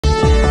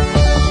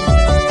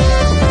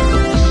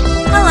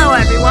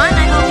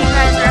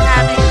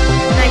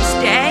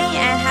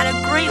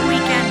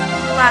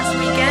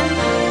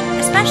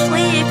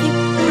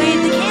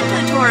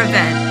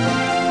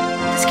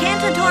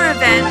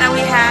event that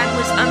we had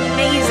was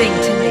amazing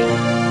to me.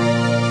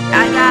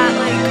 I got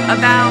like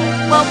about,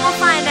 well, we'll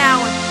find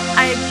out when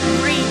I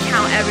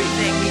recount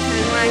everything,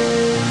 because when I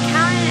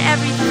counted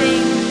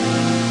everything,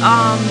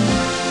 after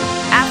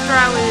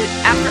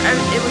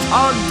it was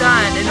all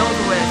done and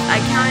over with,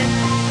 I counted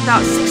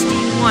about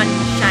 61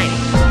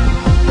 shinies.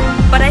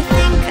 But I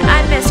think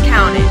I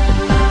miscounted.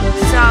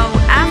 So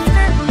after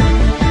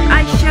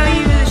I show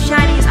you the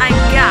shinies I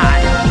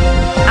got,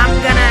 I'm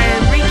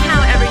gonna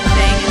recount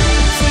everything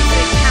and see if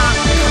the count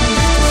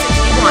comes to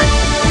 61.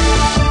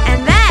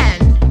 And then,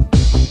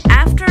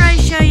 after I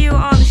show you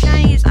all the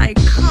shinies I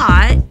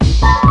caught,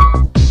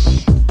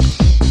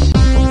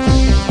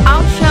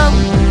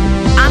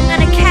 I'm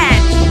gonna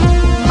catch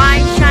my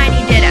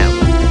Shiny Ditto.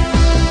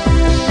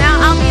 Now,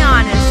 I'll be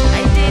honest,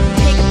 I did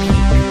take a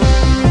peek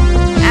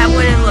at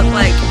what it looked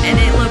like, and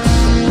it looks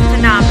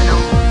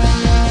phenomenal.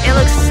 It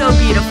looks so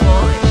beautiful.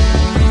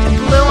 The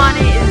blue on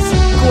it is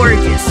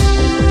gorgeous.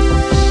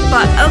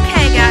 But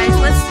okay, guys,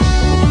 let's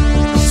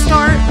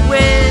start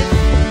with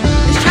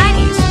the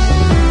shinies.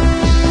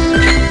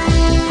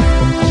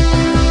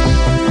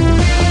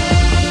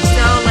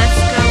 So let's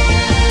go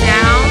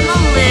down the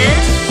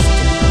list.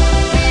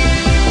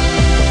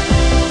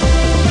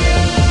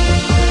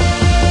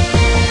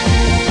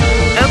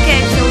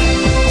 Okay, so we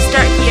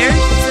start here.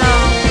 So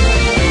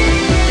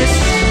this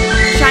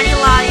shiny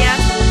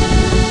Latias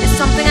is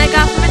something I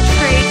got from a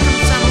trade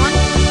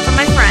from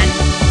my friend.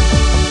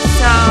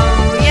 So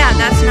yeah,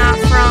 that's not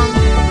from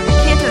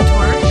Kanto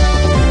Tour.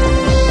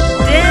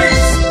 This,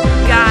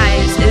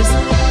 guys, is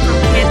from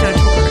Kanto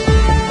Tour.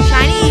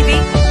 Shiny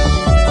Eevee.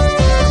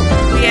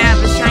 We have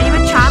a shiny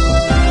Machop.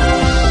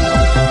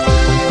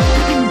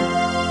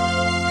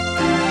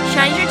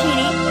 Shiny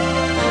Dratini.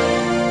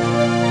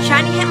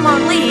 Shiny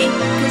Hitmonlee,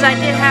 because I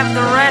did have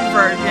the red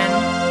version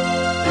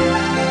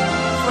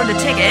for the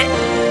ticket.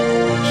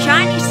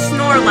 Shiny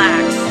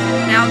Snorlax.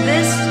 Now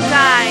this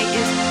guy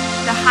is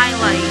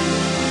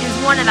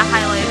one of the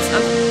highlights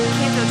of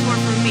Kanto Tour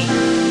for me,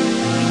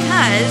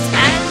 because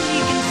as you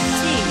can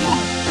see,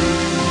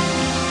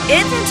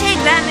 it didn't take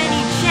that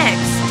many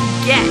chicks to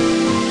get.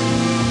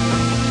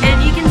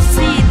 And you can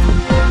see,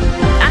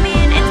 I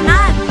mean, it's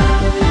not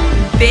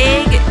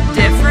big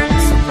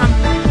difference from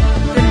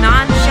the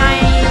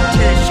non-shiny to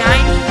the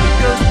shiny. It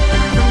goes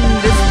from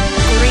this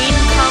green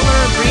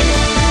color,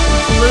 greenish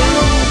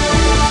blue,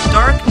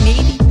 dark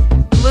navy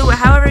blue,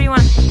 however you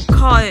want to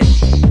call it,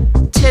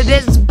 to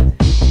this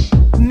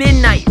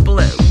midnight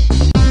blue.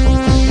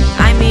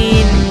 I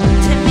mean,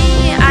 to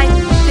me, I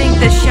think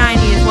the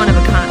shiny is one of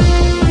a kind.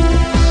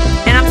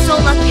 And I'm so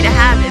lucky to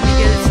have it,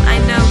 because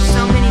I know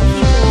so many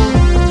people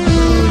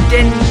who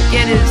didn't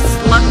get as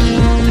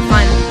lucky to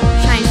find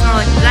shiny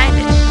Snorlax as I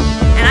did.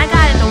 And I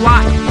got it in a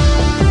while.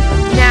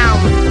 Now,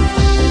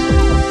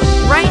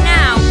 right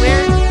now,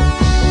 we're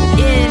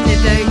in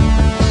the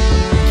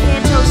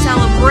Kanto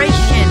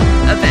Celebration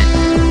event.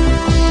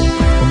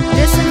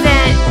 This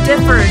event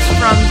differs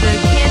from the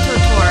Kanto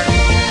Tour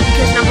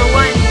because, number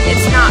one,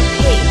 it's not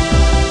paid.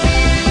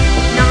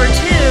 Number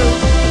two,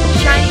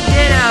 Shiny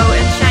Ditto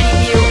and Shiny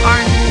Mew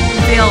aren't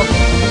available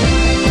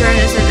during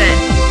this event.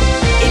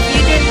 If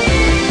you didn't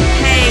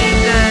pay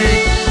the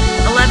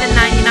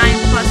 $11.99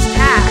 plus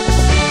tax,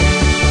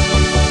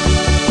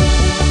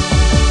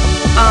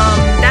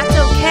 that's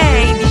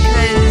okay,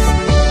 because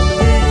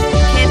the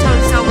Kanto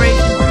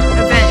Celebration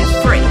event is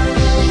free.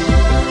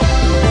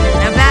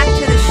 Now back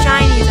to the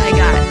shinies I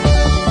got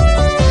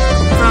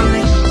from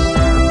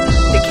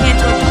the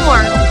Kanto Tour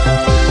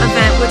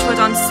event, which was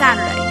on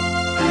Saturday.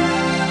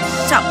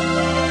 So,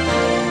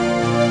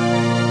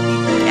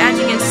 as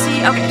you can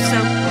see, okay, so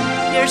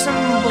here's some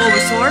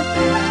Bulbasaur.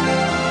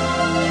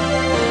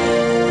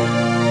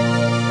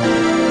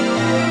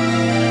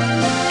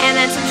 And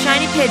then some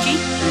shiny Pidgey.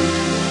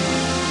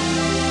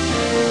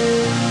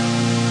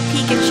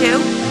 Pikachu,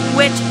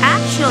 which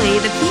actually,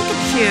 the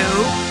Pikachu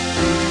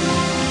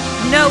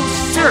knows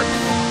Surf.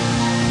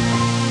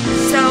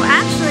 So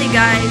actually,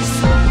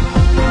 guys,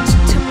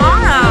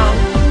 tomorrow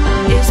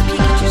is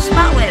Pikachu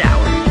Spotlight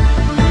Hour.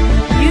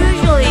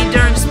 Usually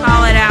during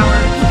Spotlight Hour,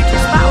 Pikachu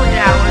Spotlight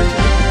Hours,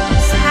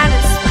 we've had a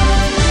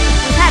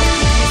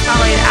Pikachu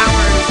Spotlight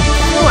Hour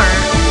before,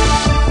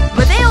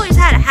 but they always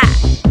had a hat.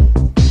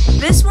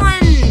 This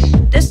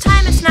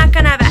time it's not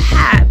gonna have a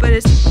hat, but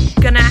it's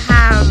gonna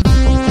have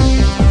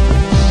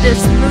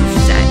this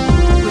moveset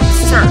with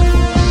Surf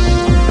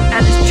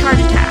as his charge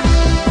attack.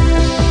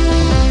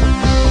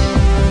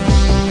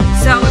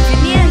 So if you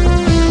need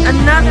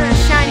another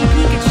shiny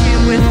Pikachu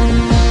with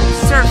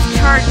Surf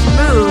charge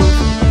move,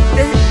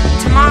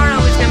 tomorrow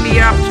is going to be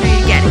your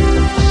opportunity to get it.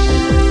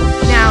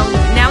 Now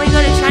we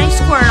go to Shiny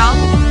Squirtle,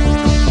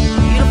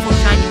 beautiful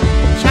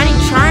shiny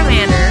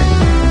Charmander,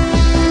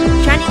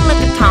 shiny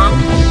Lickitung,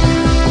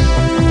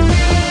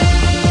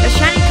 a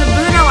shiny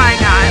Kabuto I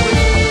got,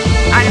 which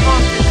I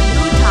evolved to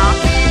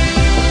Kabutops,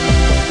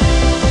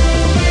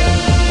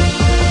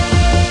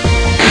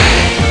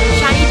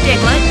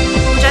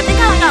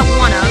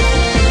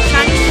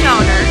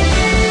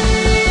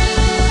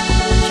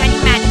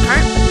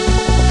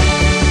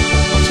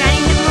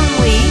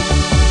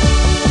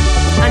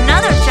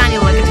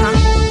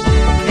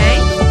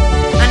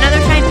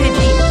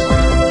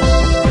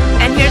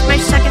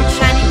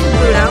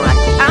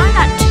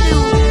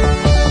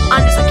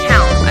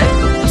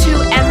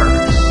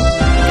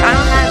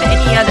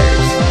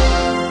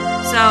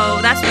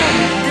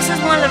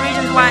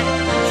 why I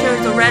chose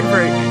the red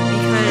version,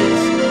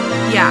 because,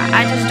 yeah,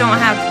 I just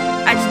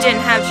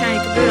didn't have Shiny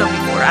Kabuto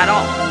before at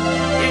all.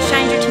 There's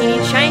Shiny Dratini.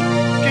 Shiny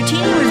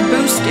Dratini was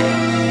boosted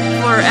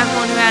for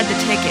everyone who had the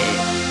ticket,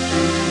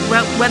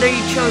 whether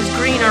you chose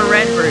green or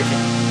red version.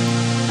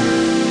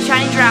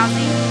 Shiny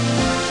Drowsy,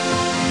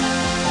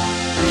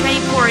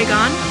 Shiny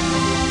Porygon,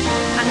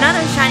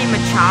 another Shiny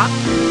Machop,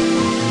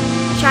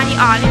 Shiny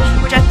Oddish,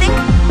 which I think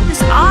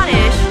this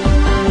Oddish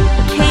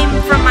came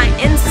from my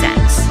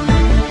incense,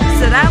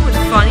 so that was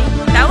funny.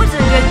 That was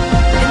a good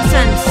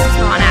incense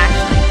spawn,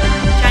 actually.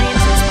 Shiny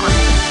incense spawn.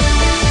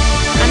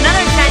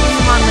 Another Shiny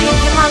Hitmonlee.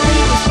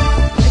 Hitmonlee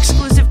was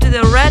exclusive to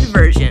the red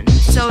version,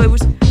 so it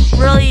was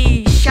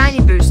really shiny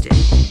boosted.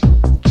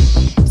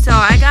 So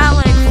I got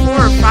like 4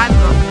 or 5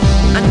 of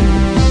them.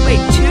 Wait,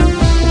 2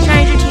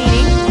 Shiny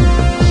Dratini,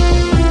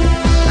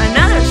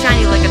 another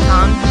Shiny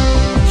Lickitung,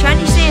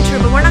 Shiny Sandshrew,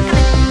 but we're not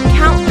gonna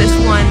count this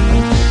one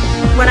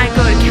when I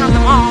go to count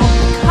them all,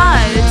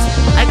 because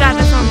I got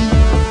this one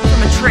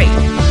from a trade.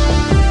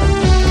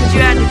 Because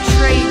you had to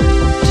trade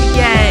to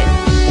get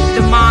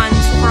the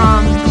mons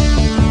from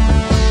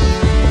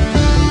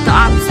the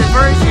opposite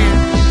version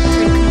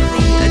to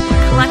complete a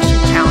collection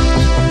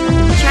challenge.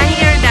 Shiny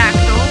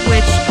Aerodactyl,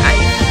 which I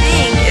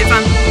think, if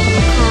I'm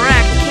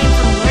correct, came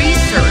from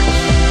research.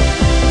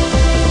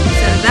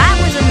 So that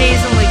was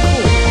amazingly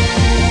cool.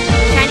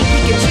 Shiny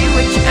Pikachu,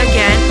 which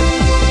again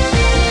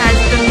has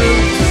the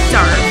move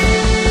Surf.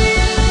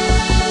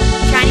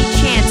 Shiny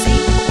Chansey.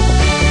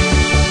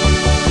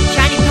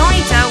 Shiny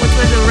Ponyta, which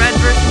was a red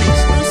version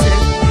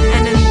exclusive,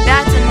 and then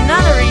that's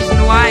another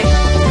reason why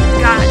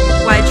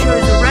I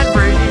chose the red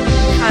version,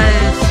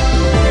 because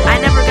I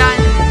never got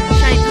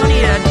Shiny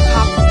Ponyta to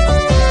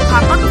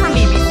pop up for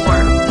me before.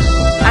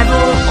 I've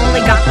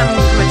only got them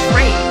from a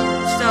trade.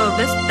 So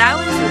this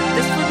one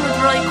was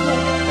really cool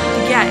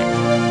to get.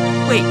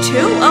 Wait,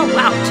 2? Oh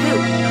wow, 2.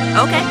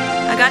 Okay,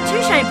 I got 2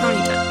 Shiny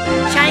Ponyta.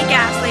 Shiny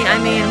Ghastly, I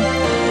mean,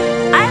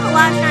 I have a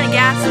lot of Shiny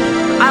Ghastly,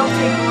 but I'll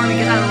take more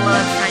because I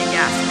love Shiny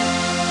Ghastly.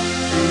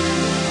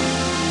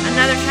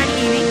 Another Shiny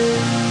Eevee.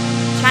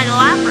 Shiny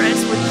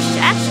Lapras, which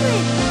actually,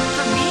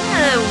 for being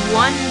a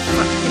 1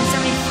 in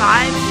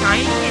 75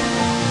 Shiny, it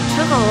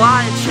took a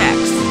lot of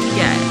checks to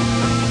get.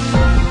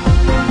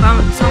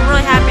 So I'm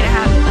really happy to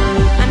have it.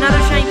 Another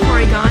Shiny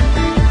Porygon,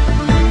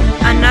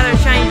 another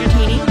Shiny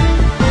Dratini,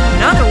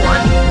 another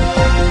one,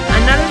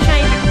 another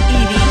Shiny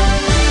Eevee,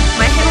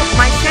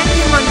 my Shiny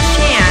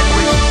Hitmonchan,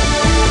 which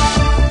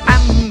I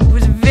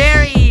was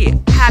very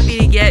happy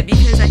to get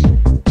because I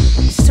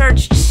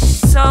searched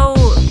so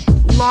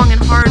long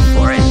and hard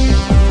for it.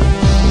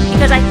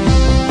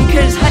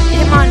 Because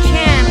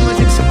Hitmonchan was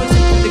exclusive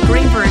to the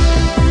green version.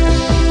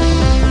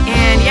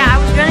 And yeah, I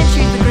was gonna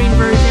choose the green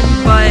version,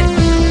 but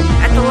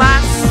at the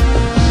last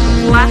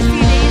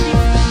few days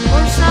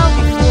or so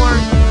before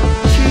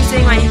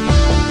choosing my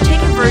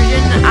ticket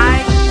version,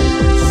 I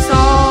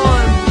saw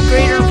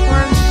greater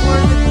importance for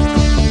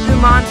the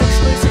mons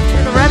exclusive to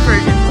the red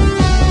version.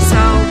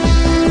 So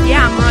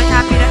yeah, I'm really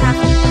happy to have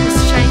this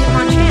Shiny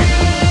Hitmonchan.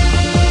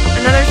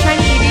 Another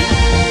Shiny Eevee,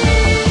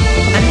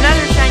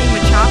 another Shiny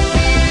Machop,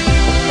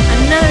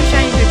 another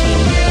Shiny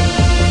Dratini,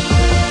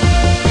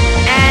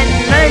 and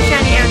another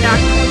Shiny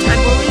Aerodactyl, which I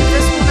believe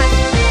this one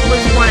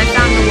was the one I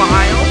found in the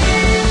wild.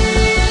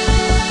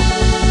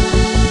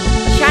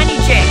 Shiny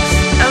Jinx.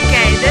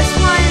 Okay, this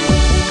one,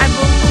 I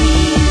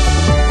believe,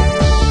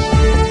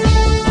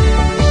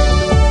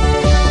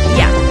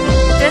 yeah,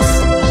 this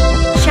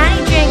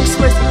Shiny Jinx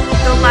was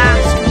the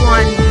last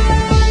one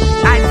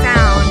I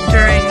found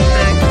during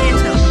the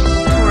Kanto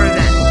Tour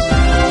Event.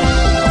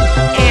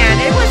 And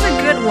it was a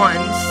good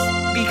one,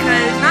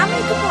 because not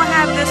many people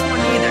have this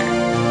one either.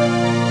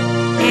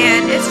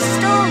 And it's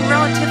still a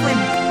relatively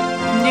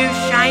new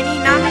Shiny.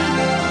 Not many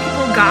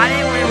people got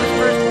it when it was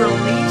first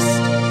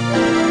released,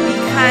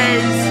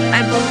 because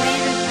I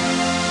believe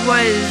it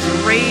was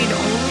raid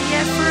only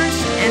at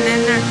first, and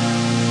then there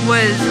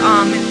was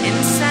an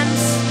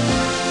incense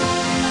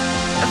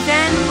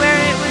event where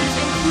it was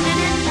included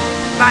in,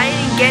 but I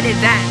didn't get it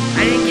then.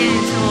 I didn't get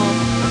it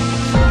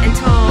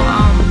until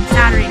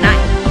Saturday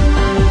night.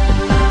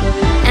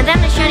 And then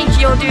the Shiny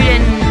Geodude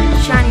and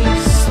Shiny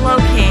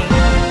Slowking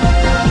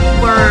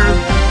were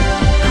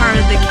part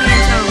of the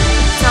Kanto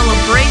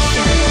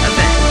celebration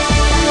event,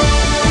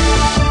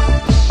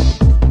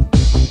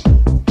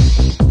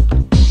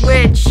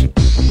 which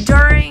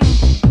during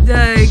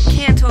the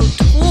Kanto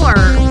tour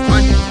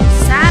on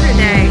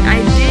Saturday, I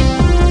did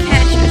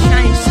catch a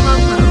Shiny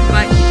Slowpoke,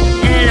 but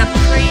ended up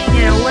trading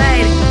it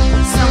away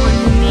to someone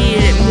who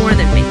needed it more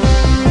than me.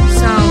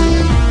 So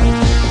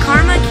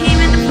Karma came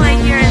into play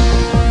here and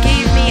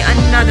gave me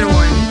another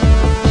one.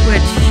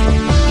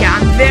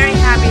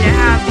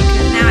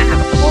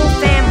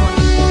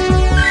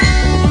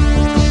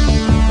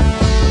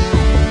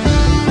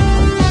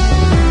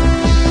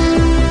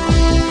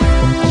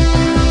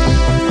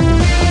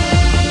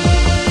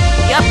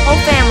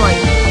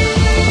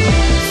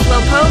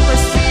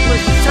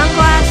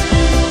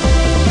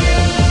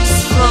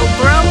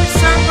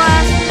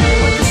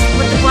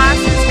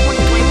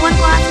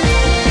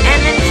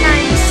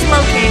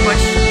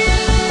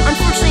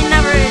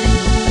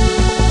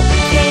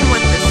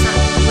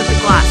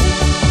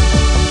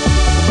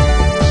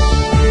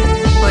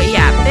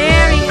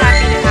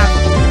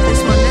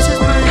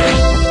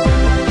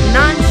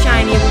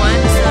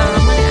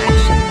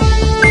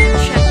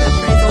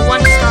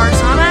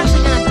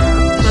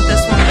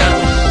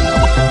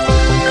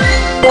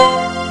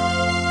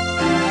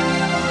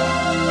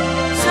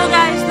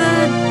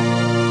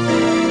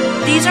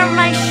 these are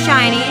my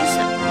shinies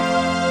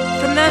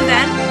from the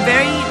event.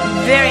 Very,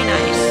 very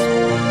nice.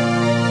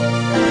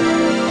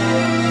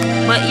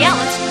 But yeah,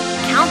 let's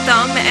count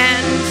them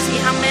and see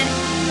how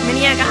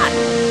many I got.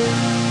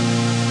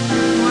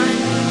 1,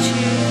 2,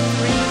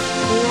 3,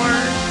 4,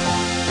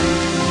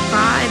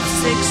 5,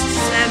 6,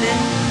 7,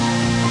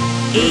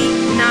 8,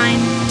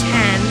 9,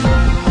 10,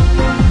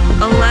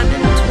 11,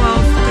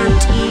 12,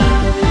 13,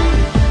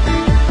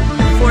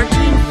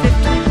 14,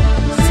 15,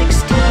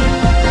 16,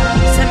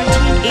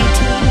 17,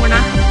 18. We're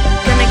not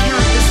gonna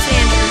count the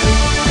Sandshrew.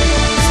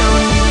 So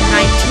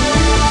 19,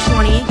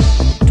 20,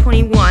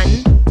 21,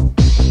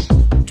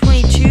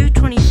 22,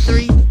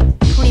 23,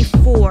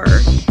 24,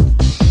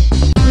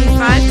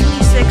 25,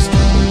 26,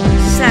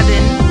 27,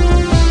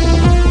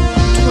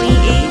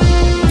 28,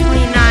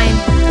 29,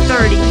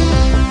 30,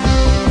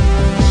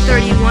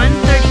 31,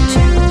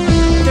 32,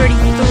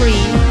 33,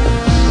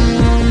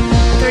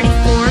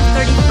 34,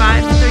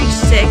 35,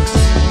 36,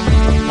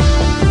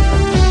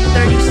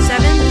 37,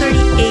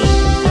 38,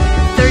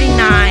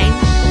 39,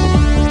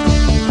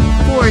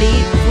 40,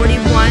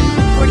 41,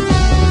 42,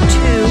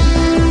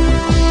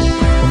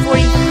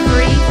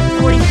 43,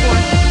 44,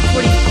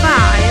 45,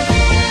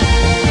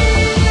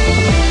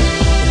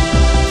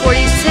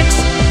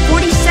 46,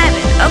 47.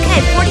 Okay,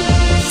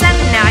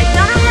 47 now. I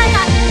don't know how I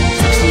got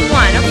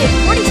 61. Okay,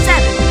 47.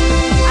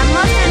 I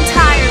must have been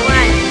tired when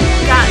I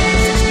got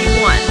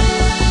 61.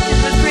 It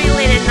was pretty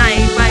late at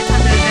night by the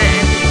time the event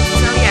ended.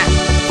 So yeah,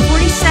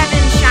 47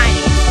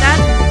 shinies.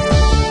 That's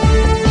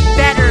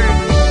better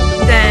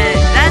than,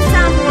 that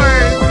sounds more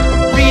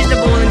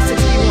reasonable than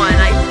 61.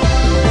 I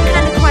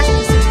kind of questioned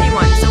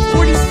 61. So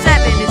 47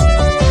 is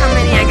how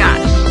many I got.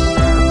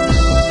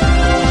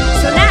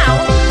 So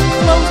now, to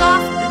close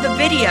off the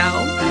video,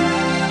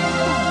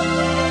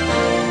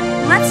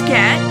 let's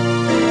get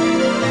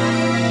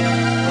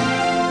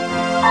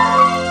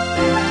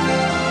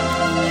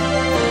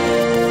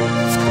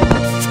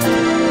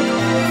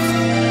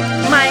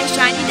my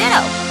Shiny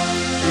Ditto.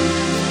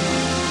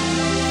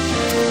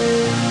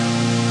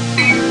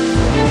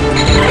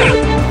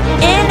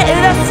 In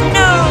the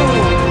snow.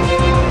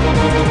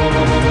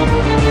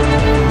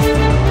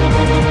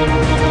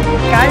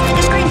 Gotta take a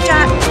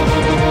screenshot.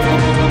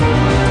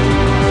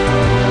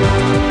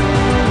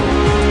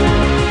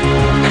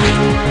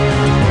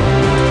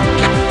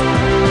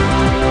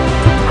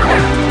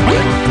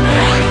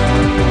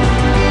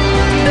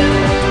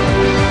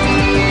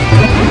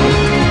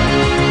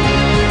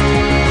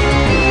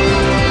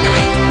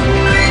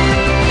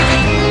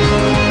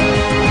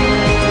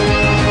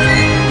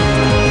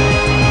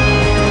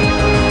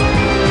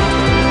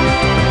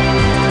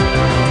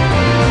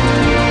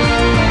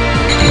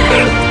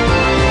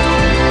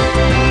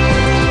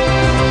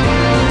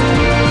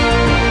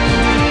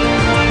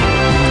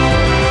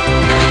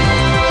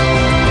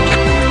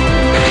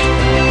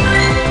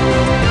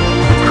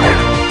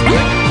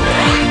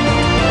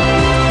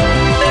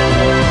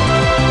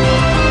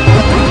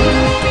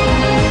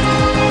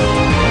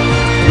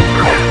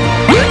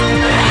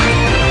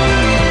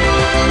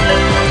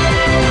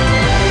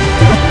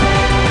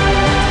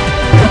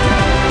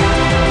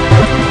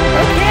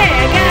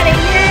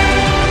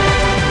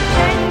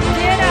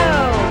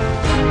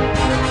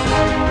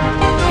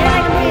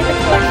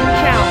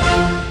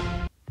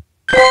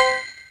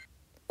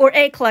 Or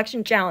a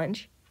collection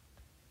challenge.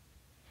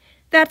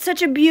 That's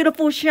such a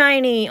beautiful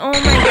shiny. Oh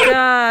my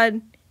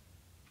god.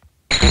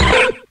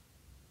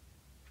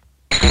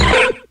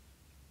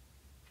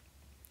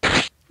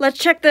 Let's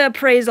check the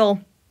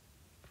appraisal.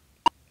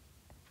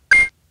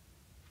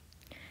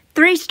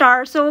 3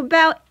 stars, so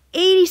about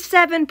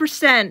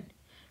 87%.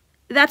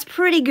 That's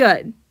pretty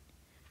good.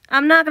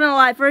 I'm not gonna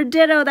lie, for a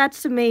Ditto,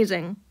 that's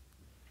amazing.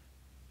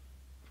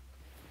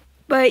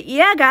 But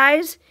yeah,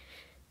 guys,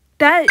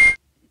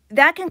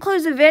 that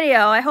concludes the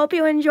video. I hope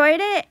you enjoyed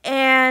it,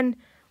 and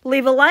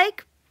leave a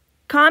like,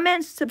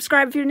 comment,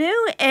 subscribe if you're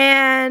new,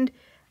 and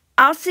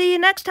I'll see you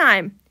next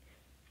time.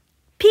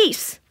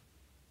 Peace.